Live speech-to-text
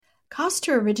Costs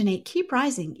to originate keep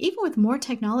rising even with more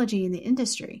technology in the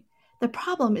industry. The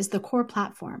problem is the core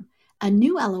platform. A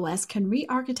new LOS can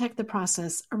re-architect the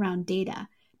process around data,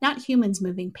 not humans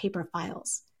moving paper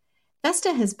files.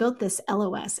 Vesta has built this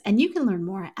LOS, and you can learn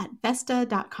more at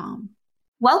Vesta.com.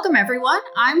 Welcome, everyone.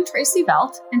 I'm Tracy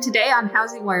Belt, and today on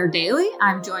Housing Wire Daily,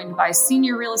 I'm joined by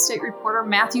senior real estate reporter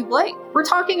Matthew Blake. We're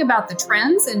talking about the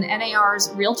trends in NAR's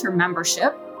realtor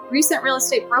membership, recent real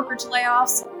estate brokerage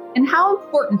layoffs, and how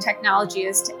important technology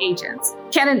is to agents.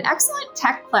 Can an excellent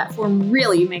tech platform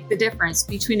really make the difference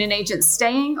between an agent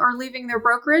staying or leaving their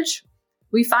brokerage?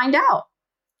 We find out.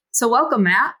 So welcome,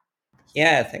 Matt.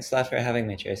 Yeah, thanks a lot for having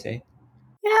me, Tracy.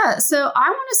 Yeah, so I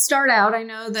want to start out. I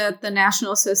know that the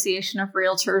National Association of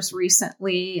Realtors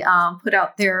recently put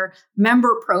out their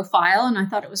member profile, and I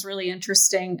thought it was really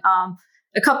interesting.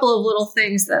 A couple of little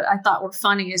things that I thought were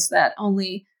funny is that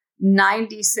only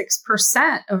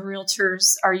 96% of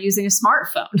realtors are using a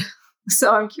smartphone.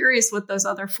 So I'm curious what those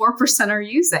other 4% are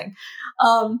using.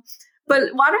 But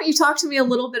why don't you talk to me a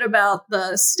little bit about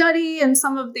the study and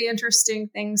some of the interesting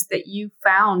things that you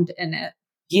found in it?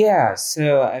 Yeah,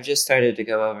 so I've just started to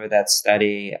go over that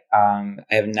study. I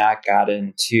have not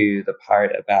gotten to the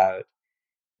part about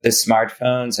the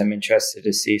smartphones. I'm interested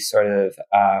to see sort of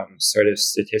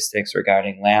statistics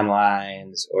regarding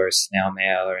landlines or snail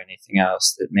mail or anything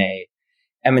else that may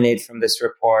emanate from this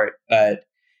report. But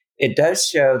it does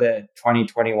show that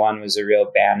 2021 was a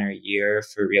real banner year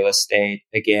for real estate.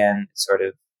 Again, sort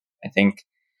of, I think,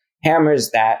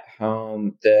 hammers that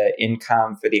home. The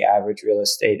income for the average real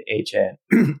estate agent,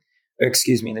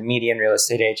 the median real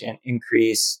estate agent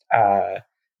increased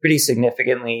pretty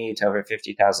significantly to over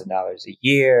 $50,000 a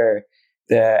year.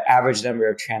 The average number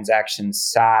of transaction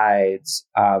sides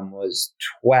was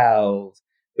 12,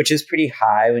 which is pretty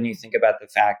high when you think about the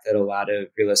fact that a lot of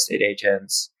real estate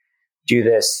agents do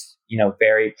this,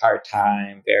 very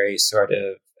part-time, very sort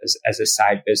of as a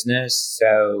side business.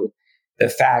 So the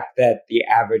fact that the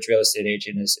average real estate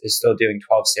agent is still doing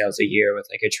 12 sales a year with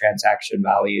like a transaction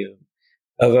volume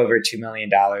of over $2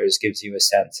 million gives you a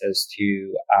sense as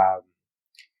to,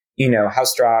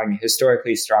 how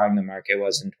historically strong the market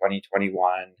was in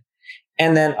 2021.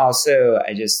 And then also,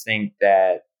 I just think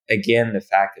that, again, the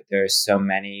fact that there are so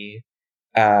many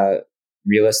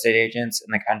real estate agents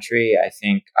in the country, I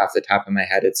think off the top of my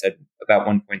head, it said about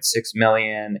 1.6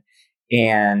 million.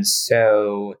 And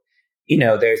so,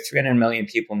 there are 300 million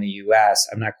people in the US.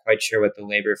 I'm not quite sure what the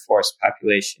labor force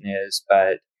population is,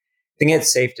 but I think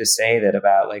it's safe to say that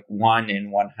about like 1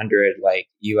 in 100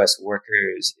 US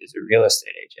workers is a real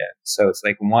estate agent. So it's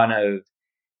like one of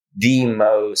the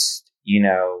most,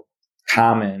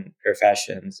 common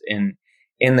professions in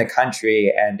the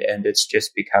country. And it's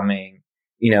just becoming,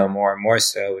 more and more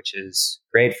so, which is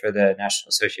great for the National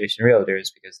Association of Realtors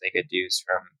because they get dues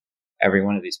from every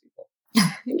one of these people.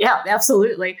 Yeah,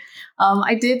 absolutely.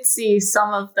 I did see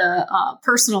some of the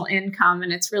personal income,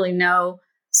 and it's really no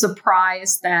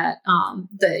surprise that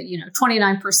the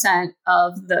 29%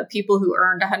 of the people who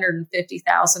earned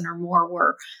 $150,000 or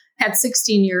more had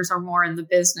 16 years or more in the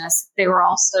business. They were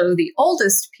also the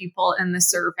oldest people in the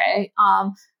survey.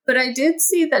 But I did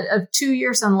see that of 2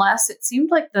 years and less, it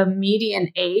seemed like the median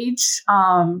age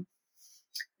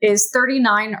is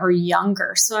 39 or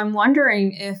younger. So I'm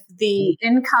wondering if the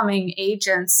incoming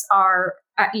agents are,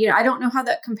 I don't know how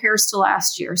that compares to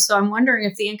last year. So I'm wondering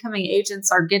if the incoming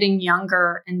agents are getting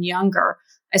younger and younger.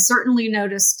 I certainly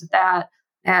noticed that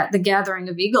at the Gathering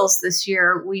of Eagles this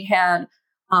year, we had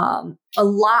a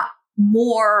lot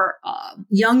more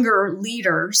younger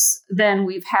leaders than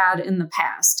we've had in the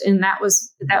past. And that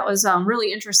was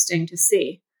really interesting to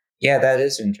see. Yeah, that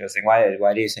is interesting.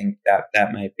 Why do you think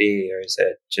that might be? Or is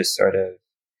it just sort of,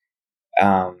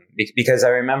 because I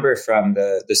remember from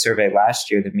the survey last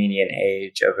year, the median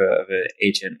age of an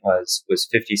agent was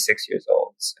 56 years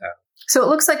old. So it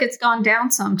looks like it's gone down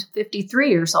some to 53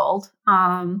 years old.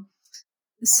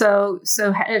 So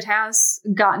it has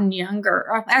gotten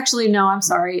younger. Actually, no, I'm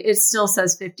sorry. It still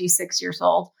says 56 years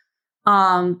old.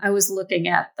 I was looking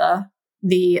at the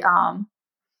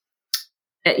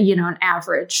an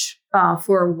average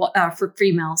for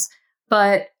females,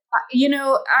 but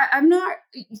I'm not.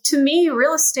 To me,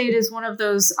 real estate is one of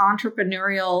those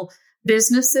entrepreneurial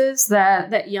businesses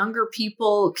that younger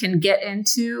people can get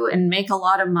into and make a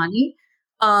lot of money.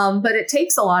 But it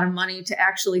takes a lot of money to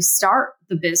actually start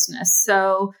the business.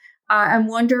 So I'm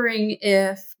wondering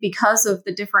if, because of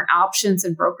the different options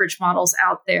and brokerage models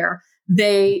out there,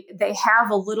 they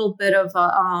have a little bit of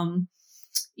a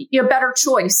a better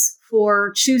choice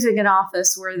for choosing an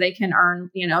office where they can earn,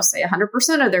 say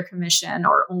 100% of their commission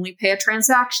or only pay a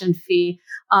transaction fee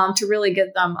to really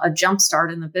get them a jump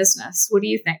start in the business. What do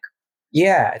you think?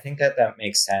 Yeah, I think that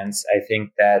makes sense. I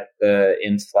think that the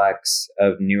influx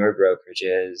of newer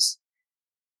brokerages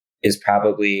is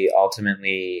probably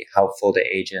ultimately helpful to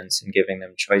agents in giving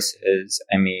them choices.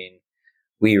 I mean,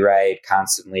 we write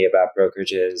constantly about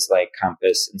brokerages like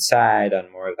Compass and Side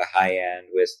on more of the high end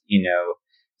with,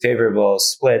 favorable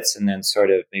splits, and then sort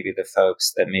of maybe the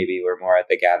folks that maybe were more at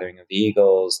the gathering of the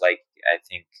Eagles, like I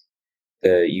think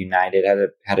the United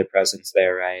had a presence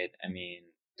there, right? I mean,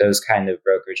 those kind of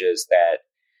brokerages that,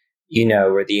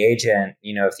 where the agent,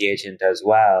 if the agent does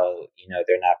well,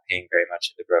 they're not paying very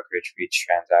much of the brokerage for each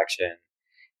transaction.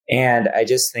 And I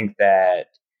just think that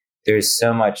there's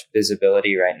so much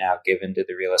visibility right now given to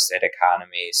the real estate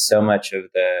economy, so much of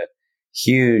the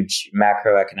huge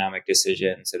macroeconomic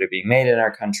decisions that are being made in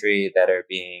our country that are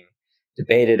being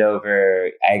debated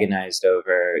over, agonized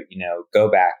over, go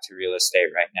back to real estate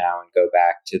right now and go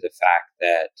back to the fact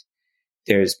that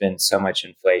there's been so much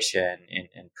inflation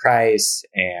in price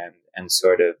and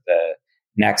sort of the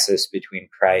nexus between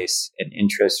price and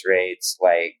interest rates.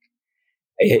 Like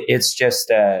it's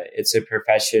a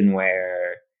profession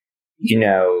where,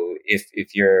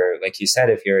 if you're, like you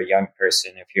said, if you're a young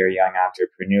person, if you're a young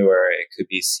entrepreneur, it could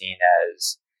be seen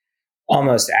as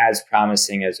almost as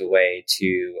promising as a way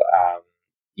to,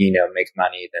 make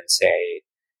money than, say,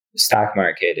 the stock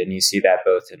market. And you see that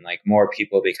both in like more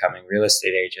people becoming real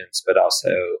estate agents, but also,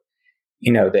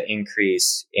 the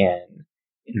increase in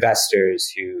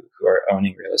investors who are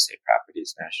owning real estate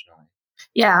properties nationally.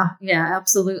 Yeah,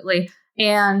 absolutely.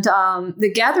 And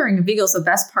the gathering of Eagles, the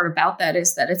best part about that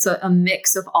is that it's a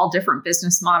mix of all different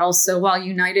business models. So while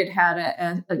United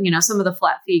had some of the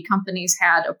flat fee companies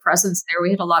had a presence there,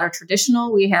 we had a lot of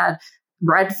traditional, we had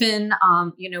Redfin,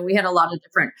 we had a lot of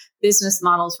different business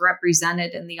models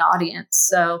represented in the audience.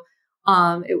 So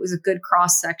it was a good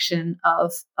cross section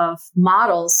of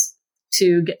models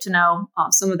to get to know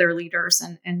some of their leaders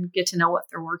and get to know what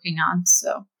they're working on.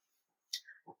 So.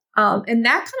 And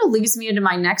that kind of leads me into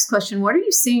my next question. What are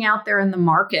you seeing out there in the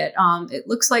market? It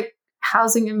looks like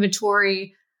housing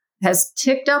inventory has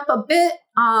ticked up a bit,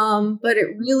 but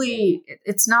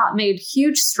it's not made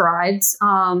huge strides.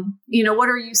 What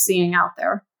are you seeing out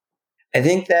there? I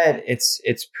think that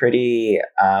it's pretty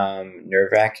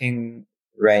nerve-wracking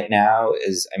right now.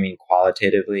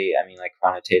 Quantitatively,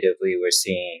 we're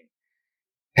seeing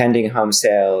pending home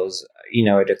sales,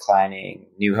 are declining.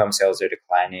 New home sales are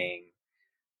declining.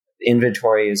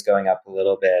 Inventory is going up a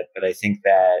little bit, but I think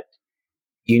that,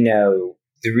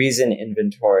 the reason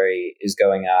inventory is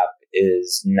going up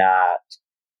is not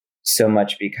so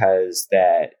much because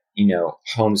that,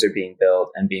 homes are being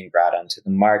built and being brought onto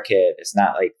the market. It's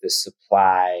not like the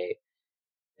supply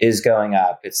is going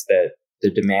up. It's that the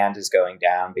demand is going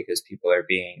down because people are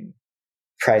being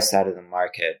priced out of the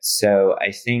market. So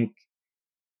I think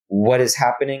what is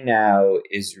happening now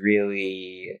is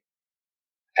really,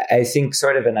 I think,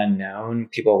 sort of an unknown.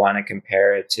 People want to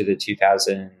compare it to the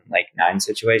 2009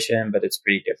 situation, but it's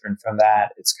pretty different from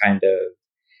that. It's kind of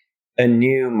a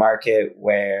new market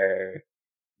where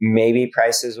maybe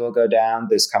prices will go down.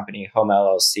 This company, Home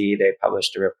LLC, they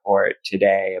published a report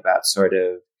today about sort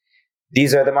of,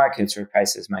 these are the markets where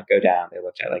prices might go down. They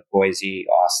looked at like Boise,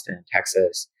 Austin,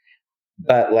 Texas.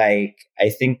 But I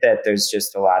think that there's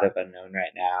just a lot of unknown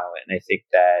right now. And I think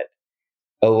that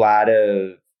a lot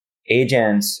of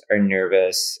agents are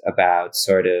nervous about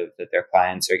sort of that their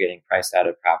clients are getting priced out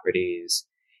of properties.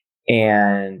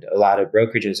 And a lot of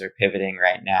brokerages are pivoting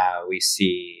right now. We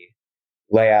see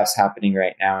layoffs happening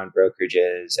right now in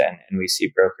brokerages, and we see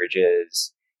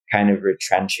brokerages kind of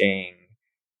retrenching.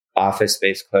 Office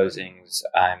space closings,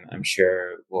 I'm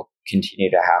sure, will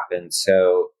continue to happen.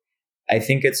 So I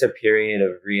think it's a period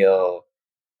of real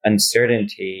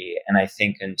uncertainty. And I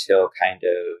think until kind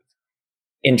of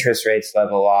interest rates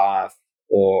level off,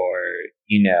 or,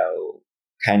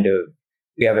 kind of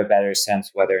we have a better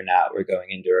sense whether or not we're going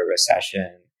into a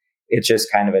recession, it's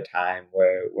just kind of a time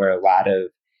where a lot of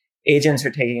agents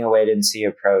are taking a wait and see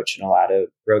approach, and a lot of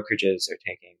brokerages are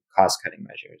taking cost cutting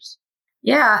measures.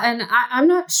 Yeah. And I'm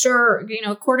not sure,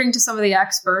 according to some of the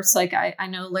experts, like I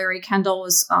know Larry Kendall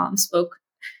spoke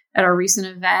at our recent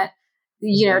event,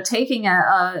 taking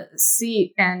a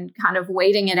seat and kind of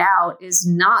waiting it out is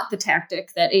not the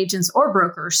tactic that agents or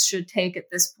brokers should take at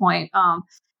this point.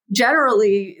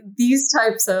 Generally, these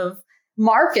types of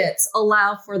markets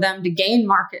allow for them to gain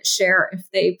market share if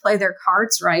they play their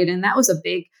cards right. And that was a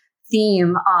big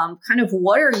theme. Kind of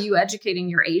what are you educating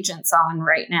your agents on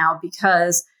right now?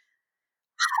 Because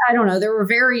I don't know, there were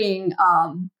varying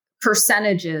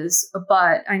percentages,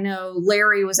 but I know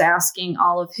Larry was asking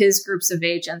all of his groups of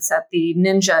agents at the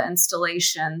Ninja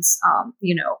installations,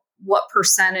 what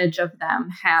percentage of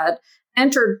them had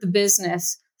entered the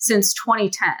business since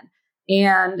 2010.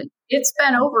 And it's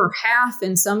been over half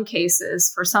in some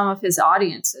cases for some of his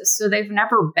audiences. So they've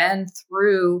never been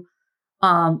through,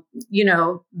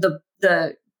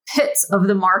 the pits of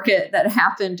the market that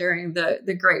happened during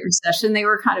the Great Recession. They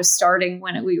were kind of starting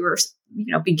when we were,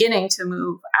 beginning to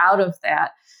move out of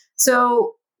that.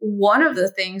 So one of the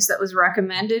things that was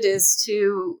recommended is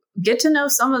to get to know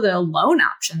some of the loan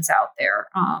options out there,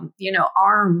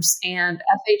 ARMs and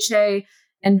FHA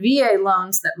and VA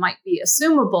loans that might be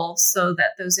assumable, so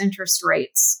that those interest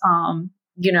rates,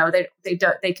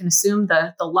 they can assume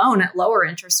the loan at lower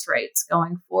interest rates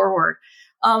going forward.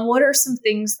 What are some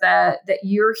things that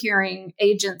you're hearing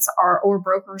agents or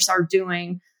brokers are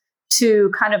doing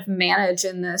to kind of manage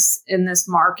in this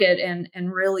market and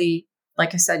really,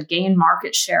 like I said, gain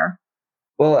market share?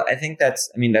 Well, I think that's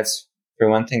for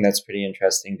one thing, that's pretty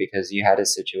interesting, because you had a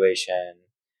situation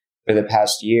for the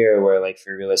past year where, like,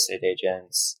 for real estate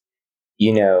agents,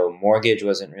 mortgage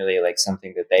wasn't really like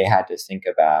something that they had to think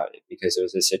about, because it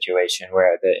was a situation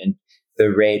where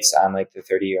the rates on like the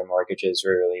 30-year mortgages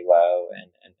were really low.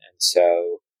 And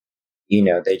so,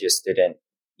 they just didn't,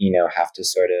 have to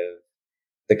sort of,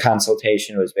 the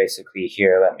consultation was basically,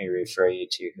 here, let me refer you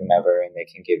to whomever, and they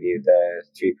can give you the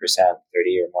 3%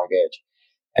 30-year mortgage.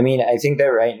 I think that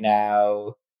right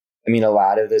now, a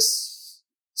lot of this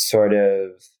sort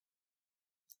of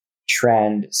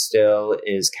trend still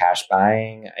is cash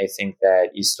buying. I think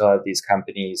that you still have these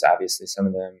companies, obviously some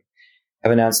of them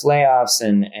have announced layoffs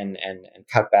and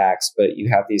cutbacks, but you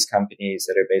have these companies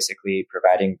that are basically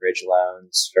providing bridge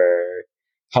loans for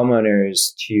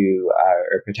homeowners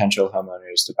or potential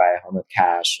homeowners to buy a home with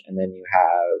cash. And then you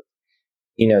have,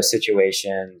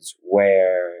 situations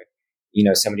where,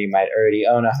 somebody might already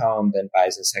own a home, then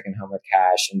buys a second home with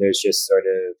cash. And there's just sort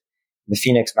of the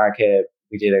Phoenix market.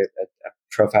 We did a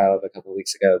profile of a couple of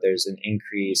weeks ago. There's an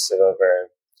increase of over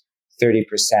 30%,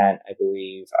 I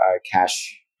believe, are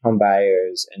cash home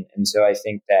buyers. And so I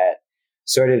think that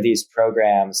sort of these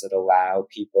programs that allow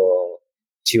people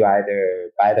to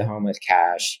either buy the home with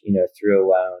cash, through a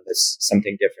loan that's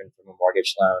something different from a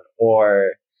mortgage loan,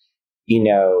 or,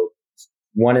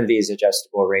 one of these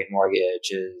adjustable rate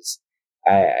mortgages,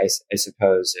 I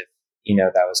suppose if,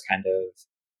 that was kind of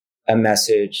a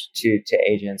message to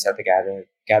agents at the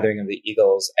gathering of the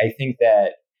Eagles. I think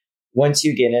that once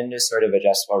you get into sort of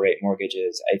adjustable rate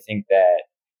mortgages, I think that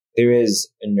there is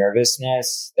a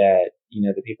nervousness that,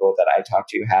 the people that I talk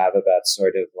to have about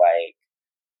sort of like,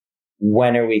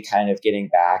 when are we kind of getting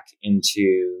back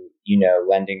into,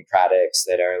 lending products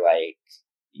that are like,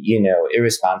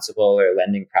 irresponsible, or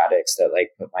lending products that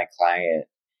like put my client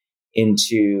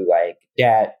into like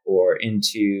debt or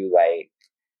into like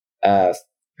a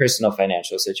personal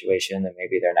financial situation that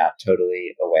maybe they're not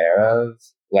totally aware of.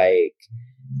 Like,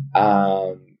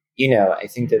 I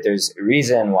think that there's a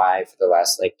reason why for the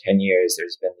last like 10 years,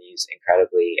 there's been these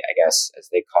incredibly, I guess, as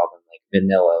they call them, like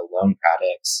vanilla loan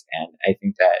products. And I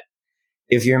think that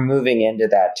if you're moving into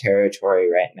that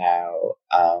territory right now,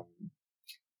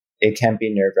 it can be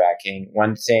nerve-wracking.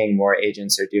 One thing more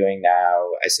agents are doing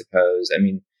now, I suppose,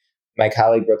 my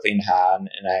colleague Brooklyn Hahn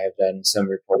and I have done some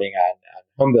reporting on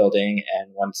home building,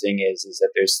 and one thing is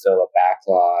that there's still a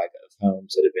backlog of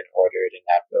homes that have been ordered and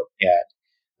not built yet.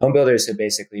 Home builders have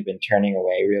basically been turning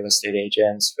away real estate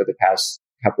agents for the past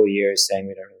couple of years, saying,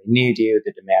 we don't really need you.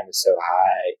 The demand is so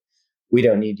high. We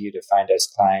don't need you to find us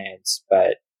clients,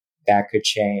 but that could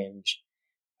change.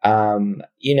 I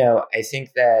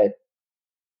think that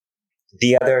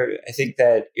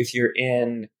if you're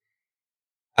in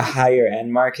a higher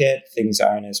end market, things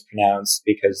aren't as pronounced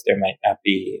because there might not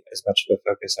be as much of a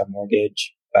focus on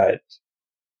mortgage. But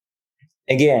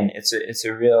again, it's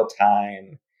a real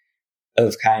time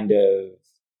of kind of,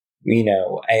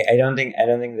 I don't think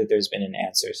that there's been an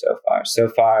answer so far. So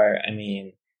far,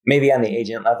 maybe on the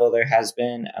agent level there has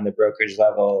been. On the brokerage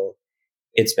level,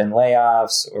 it's been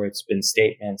layoffs, or it's been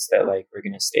statements that like, we're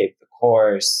going to stay the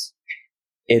course.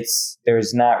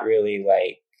 There's not really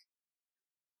like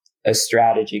a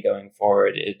strategy going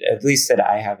forward, at least that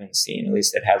I haven't seen, at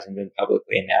least it hasn't been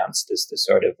publicly announced, as to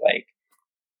sort of like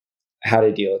how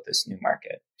to deal with this new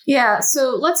market. Yeah.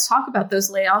 So let's talk about those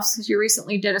layoffs, because you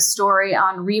recently did a story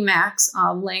on Remax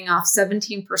laying off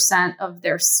 17% of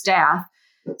their staff.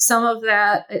 Some of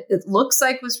that, it looks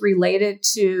like, was related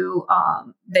to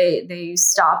they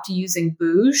stopped using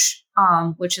Bouge,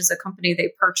 which is a company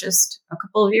they purchased a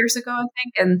couple of years ago, I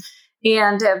think.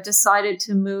 and have decided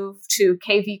to move to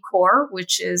KV Core,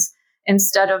 which is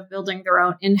instead of building their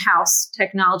own in-house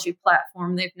technology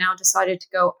platform, they've now decided to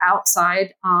go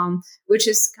outside, which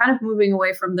is kind of moving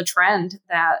away from the trend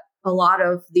that a lot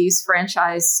of these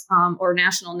franchise or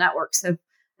national networks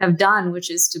have done, which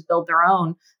is to build their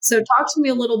own. So talk to me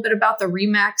a little bit about the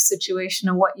Remax situation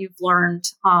and what you've learned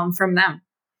from them.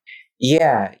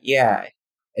 Yeah.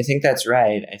 I think that's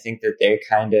right. I think that they're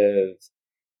kind of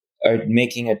are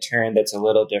making a turn that's a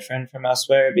little different from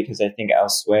elsewhere, because I think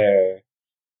elsewhere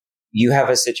you have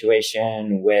a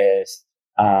situation with,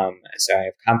 so I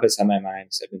have Compass on my mind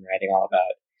because I've been writing all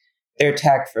about their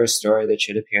tech for a story that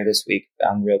should appear this week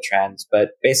on Real Trends.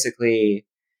 But basically,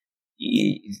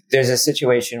 there's a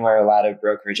situation where a lot of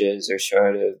brokerages are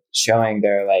sort of showing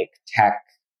their like tech,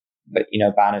 but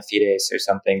bona fides or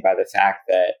something by the fact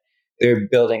that they're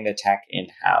building the tech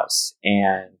in-house.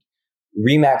 And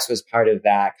Remax was part of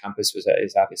that. Compass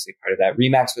is obviously part of that.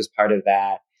 Remax was part of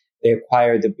that. They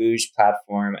acquired the Booge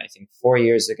platform, I think 4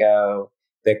 years ago.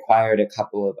 They acquired a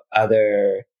couple of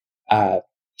other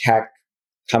tech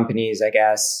companies, I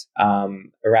guess,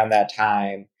 around that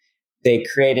time. They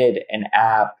created an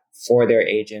app for their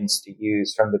agents to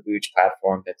use from the Booge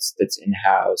platform that's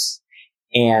in-house.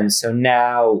 And so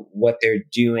now what they're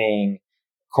doing,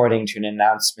 according to an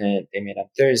announcement they made on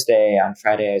Thursday, on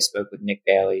Friday I spoke with Nick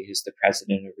Bailey, who's the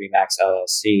president of Remax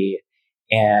LLC.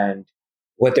 And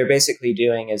what they're basically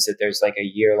doing is that there's like a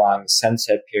year-long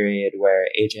sunset period where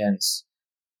agents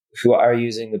who are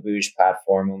using the Booge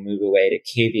platform will move away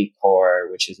to KV Core,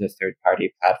 which is a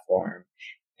third-party platform.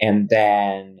 And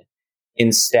then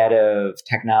instead of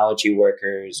technology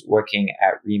workers working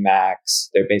at Remax,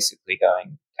 they're basically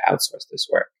going to outsource this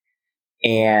work.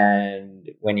 And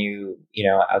when you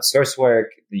outsource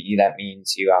work, that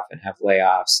means you often have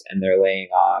layoffs, and they're laying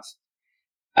off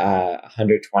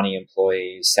 120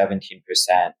 employees,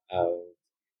 17% of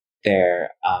their,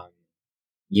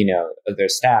 of their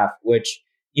staff, which,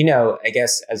 I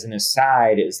guess as an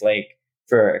aside is like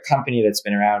for a company that's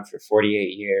been around for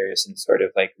 48 years and sort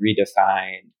of like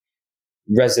redefined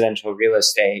residential real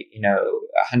estate,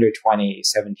 120,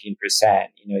 17%,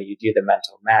 you do the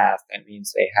mental math. That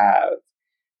means they have,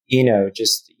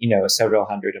 several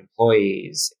hundred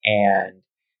employees. And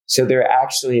so they're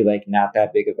actually like not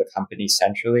that big of a company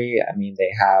centrally. I mean,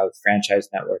 they have franchise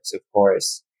networks, of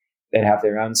course, that have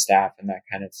their own staff and that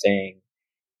kind of thing.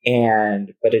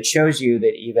 But it shows you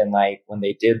that even like when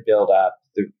they did build up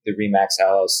the Remax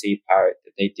LLC part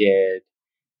that they did,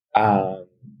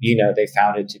 they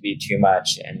found it to be too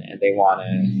much, and they want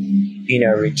to,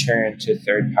 return to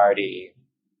third party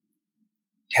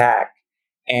tech.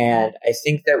 And I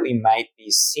think that we might be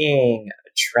seeing a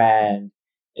trend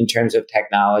in terms of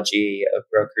technology of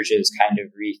brokerages kind of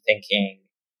rethinking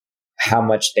how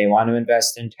much they want to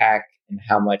invest in tech and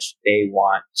how much they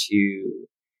want to,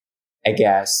 I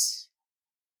guess,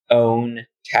 own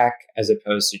tech, as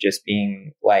opposed to just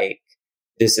being like,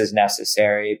 this is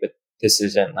necessary, but this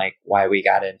isn't like why we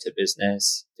got into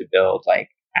business to build like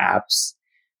apps.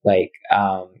 Like,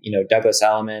 Douglas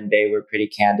Elliman, they were pretty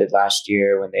candid last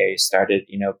year when they started,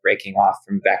 breaking off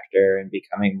from Vector and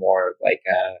becoming more of like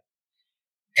a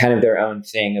kind of their own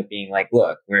thing of being like,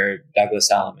 look, we're Douglas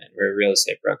Elliman, we're a real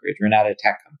estate brokerage. We're not a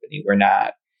tech company. We're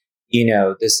not,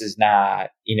 this is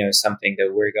not, something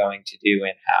that we're going to do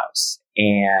in-house.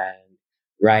 And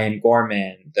Ryan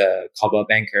Gorman, the Coldwell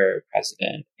Banker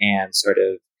president and sort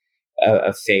of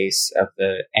a face of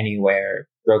the Anywhere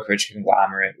brokerage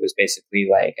conglomerate, was basically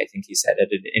like, I think he said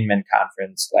at an Inman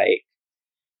conference, like,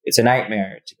 it's a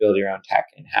nightmare to build your own tech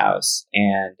in-house.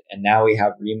 And now we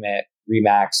have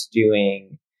Remax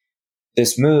doing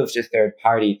this move to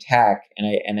third-party tech.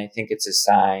 And I think it's a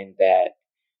sign that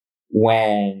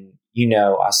when,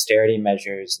 austerity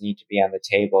measures need to be on the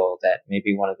table, that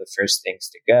maybe one of the first things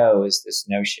to go is this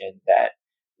notion that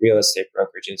real estate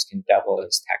brokerages can double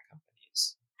as tech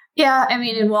companies. Yeah, I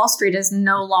mean, and Wall Street is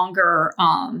no longer,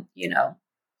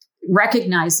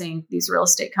 recognizing these real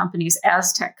estate companies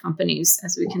as tech companies,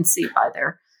 as we can see by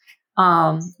their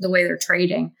the way they're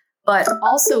trading. But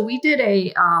also, we did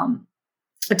a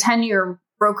 10-year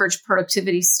brokerage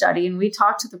productivity study, and we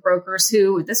talked to the brokers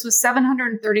this was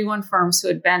 731 firms who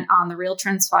had been on the Real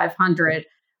Trends 500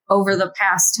 over the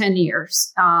past 10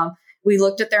 years. We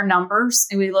looked at their numbers,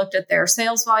 and we looked at their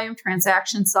sales volume,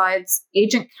 transaction size,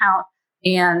 agent count,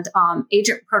 and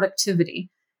agent productivity.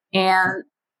 And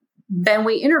then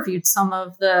we interviewed some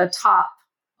of the top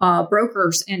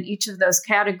brokers in each of those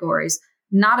categories.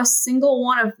 Not a single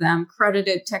one of them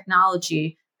credited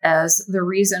technology as the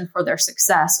reason for their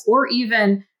success, or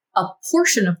even a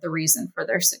portion of the reason for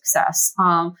their success.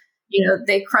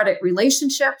 They credit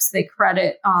relationships, they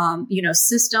credit,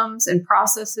 systems and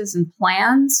processes and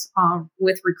plans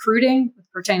with recruiting,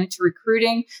 pertaining to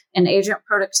recruiting and agent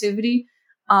productivity.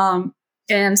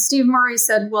 And Steve Murray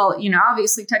said, well,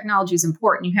 obviously technology is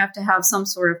important. You have to have some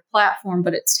sort of platform,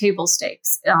 but it's table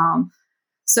stakes.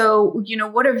 So,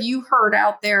 what have you heard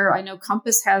out there? I know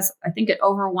Compass has, I think, an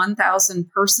over 1,000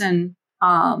 person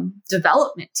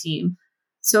development team.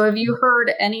 So have you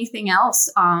heard anything else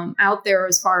out there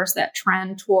as far as that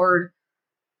trend toward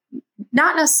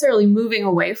not necessarily moving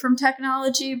away from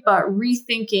technology, but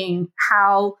rethinking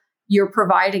how you're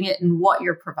providing it and what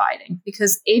you're providing?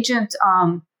 Because getting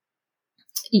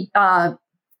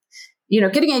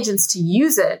agents to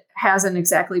use it hasn't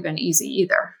exactly been easy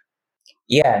either.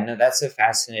 Yeah, no, that's a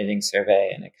fascinating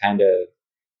survey. And it kind of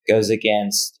goes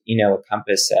against, what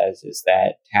Compass says is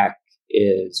that tech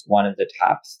is one of the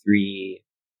top three,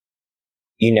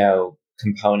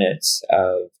 components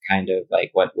of kind of like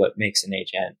what makes an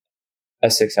agent a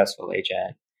successful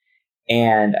agent.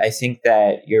 And I think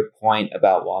that your point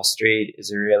about Wall Street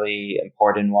is a really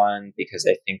important one, because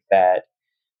I think that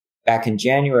back in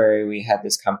January, we had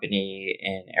this company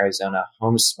in Arizona,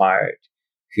 HomeSmart,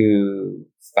 who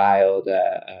filed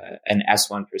an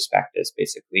S1 prospectus,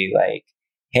 basically like,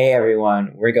 hey,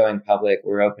 everyone, we're going public.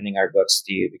 We're opening our books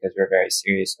to you because we're very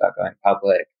serious about going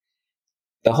public.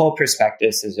 The whole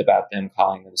prospectus is about them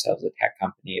calling themselves a tech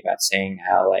company, about saying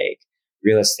how like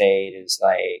real estate is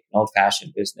like an old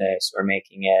fashioned business. We're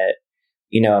making it,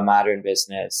 a modern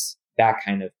business, that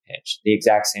kind of pitch, the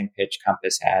exact same pitch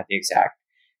Compass had, the exact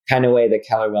kind of way that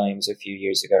Keller Williams a few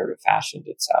years ago refashioned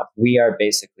itself. We are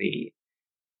basically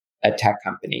a tech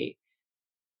company.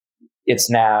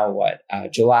 It's now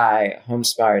July.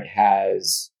 HomeSmart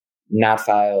has not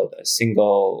filed a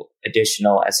single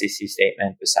additional SEC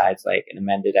statement besides like an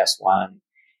amended S1.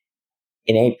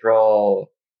 In April,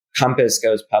 Compass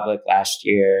goes public last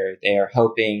year. They are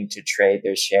hoping to trade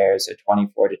their shares at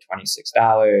 $24 to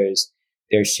 $26.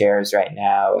 Their shares right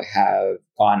now have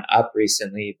gone up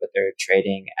recently, but they're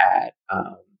trading at,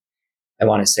 I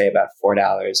want to say about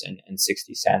 $4.60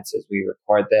 as we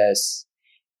record this.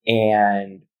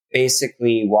 And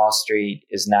basically, Wall Street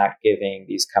is not giving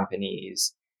these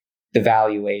companies the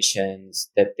valuations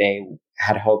that they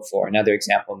had hoped for. Another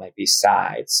example might be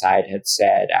Side. Side had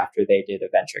said after they did a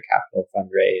venture capital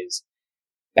fundraise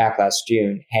back last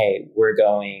June, hey, we're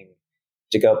going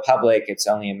to go public. It's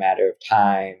only a matter of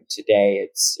time. Today,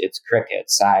 it's cricket.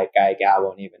 Side guy gal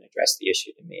won't even address the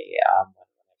issue to me when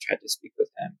I tried to speak with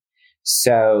him.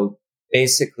 So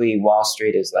basically, Wall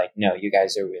Street is like, no, you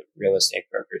guys are real estate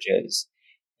brokerages.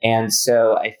 And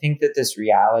so I think that this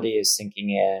reality is sinking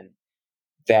in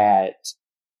that,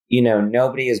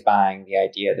 nobody is buying the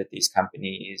idea that these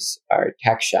companies are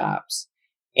tech shops.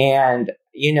 And,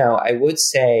 I would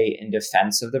say in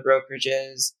defense of the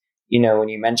brokerages, when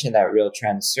you mentioned that Real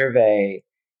Trends survey,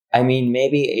 I mean,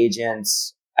 maybe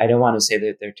agents, I don't want to say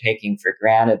that they're taking for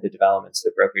granted the developments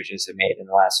that brokerages have made in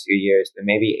the last few years, but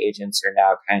maybe agents are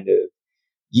now kind of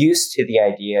used to the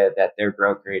idea that their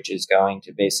brokerage is going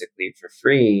to basically for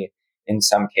free, in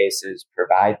some cases,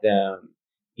 provide them,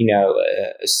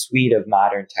 a suite of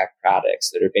modern tech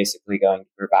products that are basically going to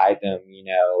provide them,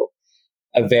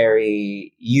 a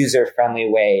very user-friendly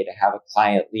way to have a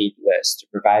client lead list, to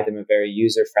provide them a very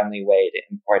user-friendly way to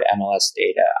import MLS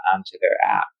data onto their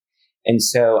app. And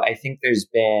so I think there's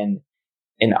been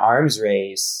an arms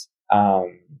race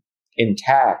in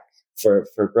tech for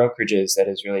brokerages that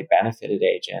has really benefited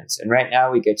agents. And right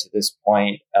now we get to this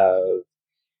point of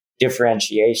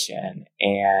differentiation.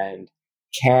 And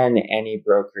can any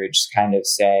brokerage kind of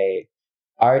say,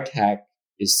 our tech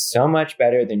is so much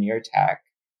better than your tech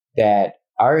that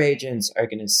our agents are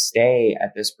going to stay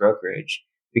at this brokerage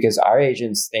because our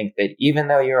agents think that even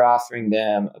though you're offering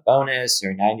them a bonus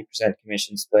or 90%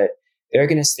 commission split, they're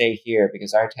going to stay here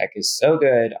because our tech is so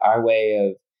good. Our way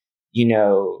of,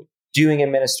 doing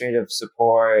administrative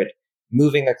support,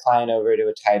 moving the client over to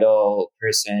a title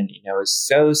person, is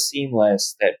so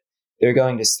seamless that they're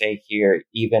going to stay here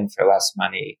even for less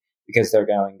money because they're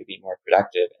going to be more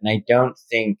productive. And I don't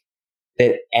think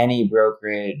that any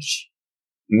brokerage,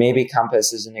 maybe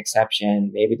Compass is an exception,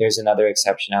 maybe there's another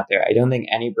exception out there. I don't think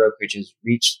any brokerage has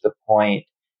reached the point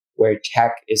where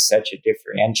tech is such a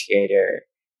differentiator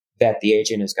that the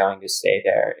agent is going to stay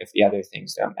there if the other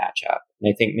things don't match up.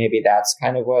 And I think maybe that's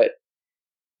kind of what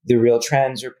the Real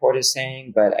Trends report is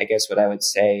saying. But I guess what I would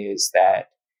say is that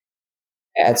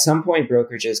at some point,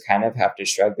 brokerages kind of have to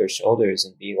shrug their shoulders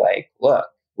and be like, look,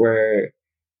 we're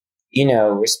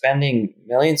spending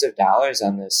millions of dollars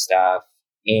on this stuff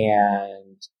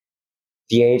and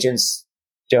the agents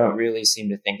don't really seem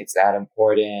to think it's that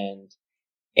important.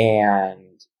 And,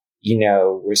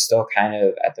 we're still kind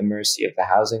of at the mercy of the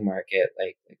housing market.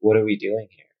 Like what are we doing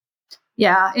here?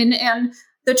 Yeah. And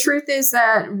the truth is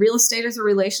that real estate is a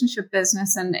relationship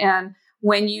business. And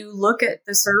when you look at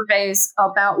the surveys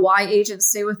about why agents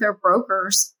stay with their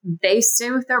brokers, they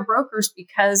stay with their brokers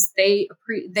because they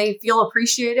feel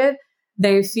appreciated.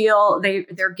 They feel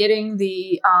they're getting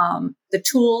the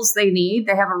tools they need.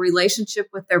 They have a relationship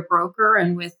with their broker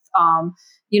and with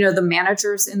the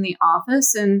managers in the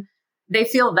office, and they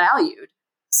feel valued.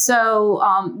 So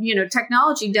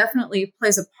technology definitely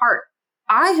plays a part.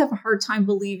 I have a hard time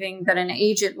believing that an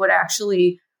agent would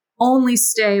actually only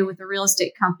stay with a real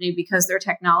estate company because their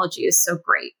technology is so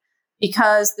great.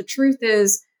 Because the truth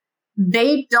is,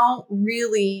 they don't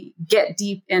really get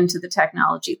deep into the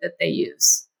technology that they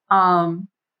use.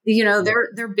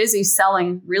 They're busy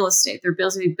selling real estate. They're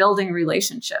busy building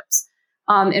relationships.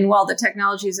 And while the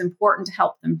technology is important to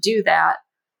help them do that,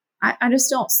 I just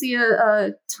don't see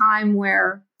a time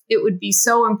where it would be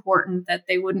so important that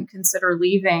they wouldn't consider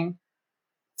leaving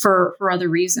for other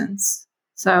reasons.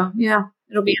 So yeah,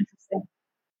 it'll be interesting.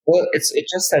 Well, it's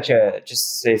just just to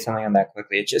say something on that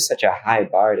quickly, it's just such a high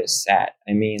bar to set.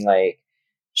 I mean, like,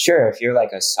 sure, if you're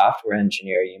like a software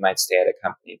engineer, you might stay at a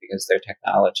company because their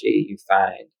technology you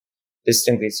find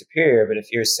distinctly superior. But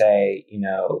if you're, say,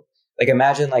 like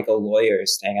imagine like a lawyer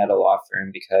staying at a law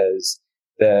firm because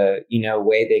the,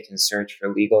 way they can search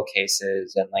for legal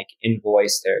cases and like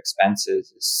invoice their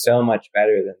expenses is so much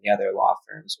better than the other law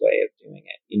firm's way of doing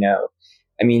it.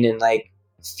 I mean, in like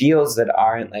fields that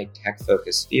aren't like tech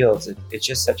focused fields, it's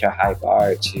just such a high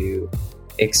bar to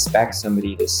expect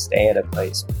somebody to stay at a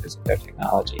place because of their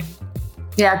technology.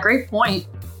 Yeah, great point.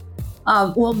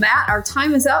 Well, Matt, our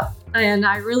time is up, and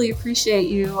I really appreciate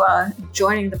you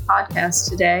joining the podcast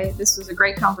today. This was a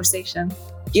great conversation.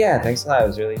 Yeah, thanks a lot. It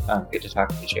was really fun. Good to talk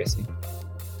to you, Tracy.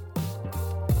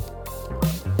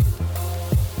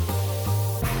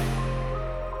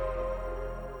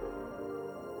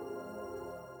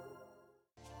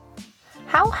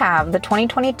 How have the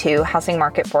 2022 housing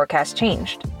market forecasts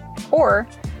changed? Or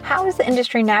how is the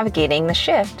industry navigating the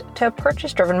shift to a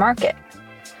purchase-driven market?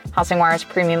 HousingWire's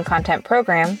premium content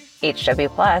program, HW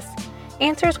Plus,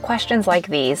 answers questions like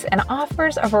these and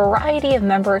offers a variety of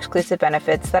member-exclusive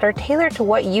benefits that are tailored to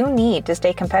what you need to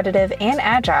stay competitive and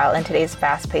agile in today's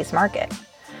fast-paced market.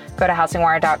 Go to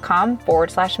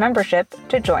housingwire.com/membership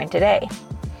to join today.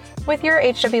 With your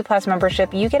HW Plus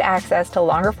membership, you get access to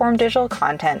longer-form digital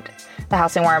content, the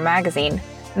HousingWire magazine,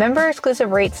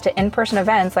 member-exclusive rates to in-person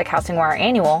events like HousingWire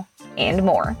Annual, and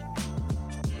more.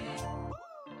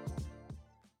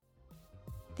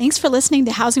 Thanks for listening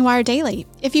to Housing Wire Daily.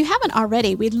 If you haven't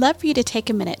already, we'd love for you to take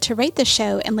a minute to rate the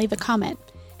show and leave a comment.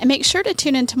 And make sure to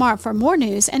tune in tomorrow for more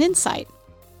news and insight.